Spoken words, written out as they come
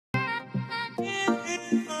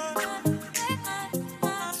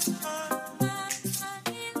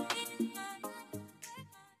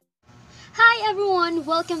everyone!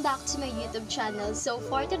 Welcome back to my YouTube channel. So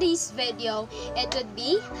for today's video, it would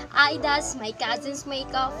be Aida's my cousin's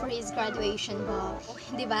makeup for his graduation ball.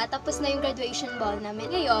 Diba? Tapos na yung graduation ball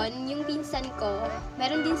namin. Ngayon, yung pinsan ko,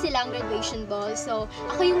 meron din silang graduation ball. So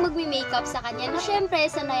ako yung magme-makeup sa kanya. Na syempre,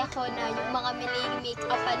 sanay ako na yung mga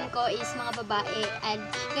mini-makeupan ko is mga babae. And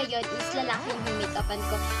ngayon is lalaki yung makeupan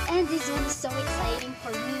ko. And this one is so exciting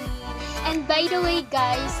for me. And by the way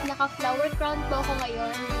guys, naka-flower crown po ako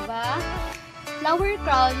ngayon, diba? Flower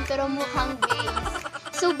crown pero mukhang base.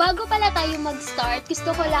 So bago pala tayo mag-start,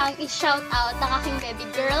 gusto ko lang i-shout out ang aking baby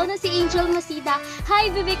girl na si Angel Masida. Hi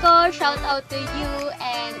baby ko! Shout out to you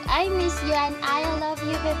and I miss you and I love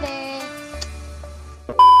you baby!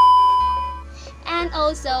 And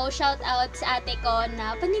also, shout out sa ate ko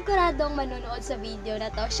na paniguradong manunood sa video na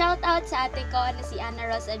to. Shout out sa ate ko na si Ana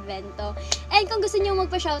Rose Advento. And kung gusto niyo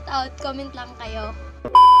magpa-shout out, comment lang kayo.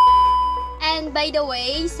 And by the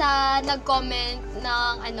way, sa nag-comment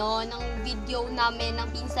ng video namin ng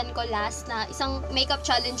pinsan ko last na isang makeup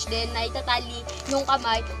challenge din na itatali yung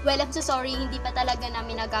kamay. Well, I'm so sorry, hindi pa talaga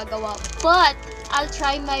namin nagagawa. But, I'll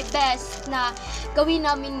try my best na gawin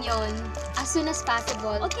namin yon as soon as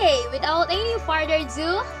possible. Okay, without any further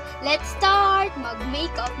ado, let's start!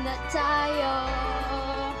 Mag-makeup na tayo!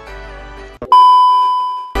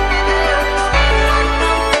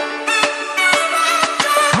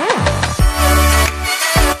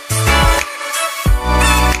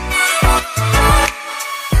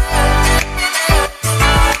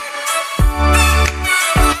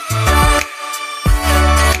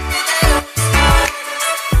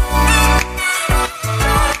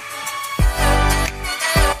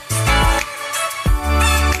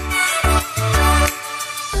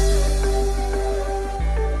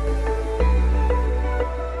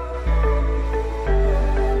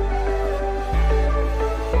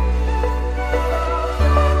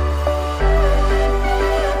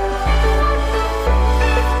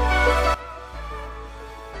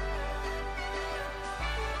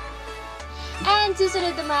 And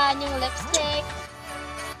susunod naman yung lipstick.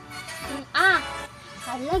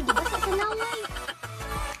 Hala, di ba sa kanaway?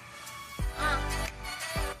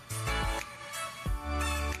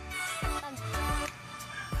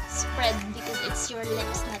 Spread because it's your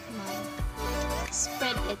lips, not mine.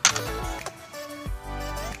 Spread it.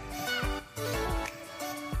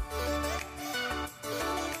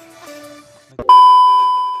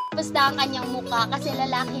 Basta ang kanyang mukha kasi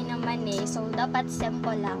lalaki naman eh. So, dapat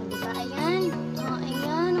simple lang. Diba? Ayan.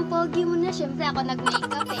 Ayan. Ang pogi mo na. Siyempre, ako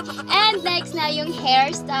nag-makeup eh. And next na yung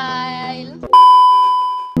hairstyle.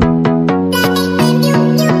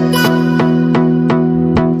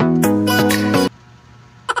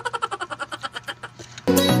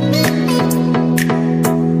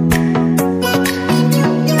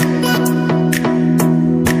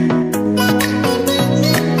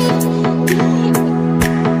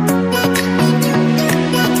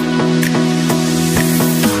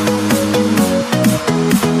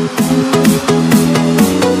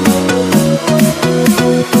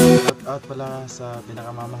 Out pala sa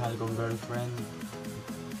pinakamamahal kong girlfriend,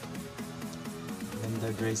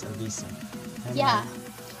 Linda Grace Alvisa. Yeah.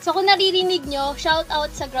 So kung naririnig nyo, shout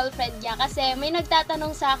out sa girlfriend niya kasi may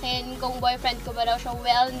nagtatanong sa akin kung boyfriend ko ba daw siya.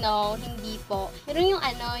 Well, no, hindi po. Pero yung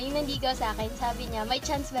yung nandigaw sa akin, sabi niya, may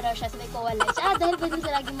chance ba daw siya? Sabi ko, wala. Dahil ba din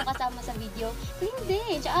sa lagi makasama sa video? Pero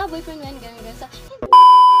hindi. Boyfriend mo yan, ganun. So,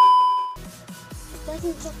 it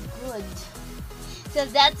doesn't look good. So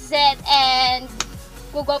that's it. And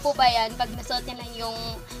gugwapo pa yan pag nasuot niya na yung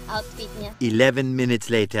outfit niya. 11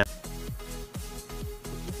 minutes later.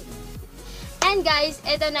 And guys,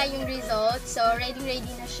 ito na yung result. So, ready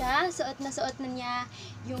na siya. Suot na niya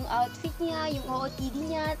yung outfit niya, yung OOTD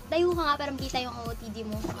niya. Tayo ka nga para makita yung OOTD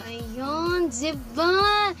mo. Ayun,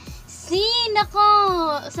 diba? See, nako!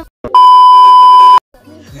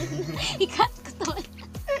 Ikat ko to.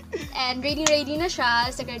 And ready na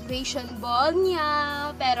siya sa graduation ball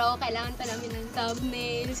niya. Pero kailangan pa namin ng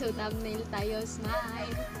thumbnail. So, thumbnail tayo.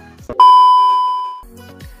 Smile!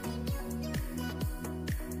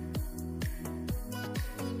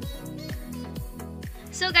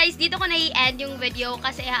 So guys, dito ko na i-end yung video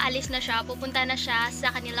kasi aalis na siya. Pupunta na siya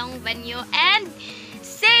sa kanilang venue. And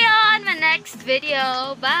see you on my next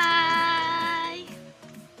video. Bye!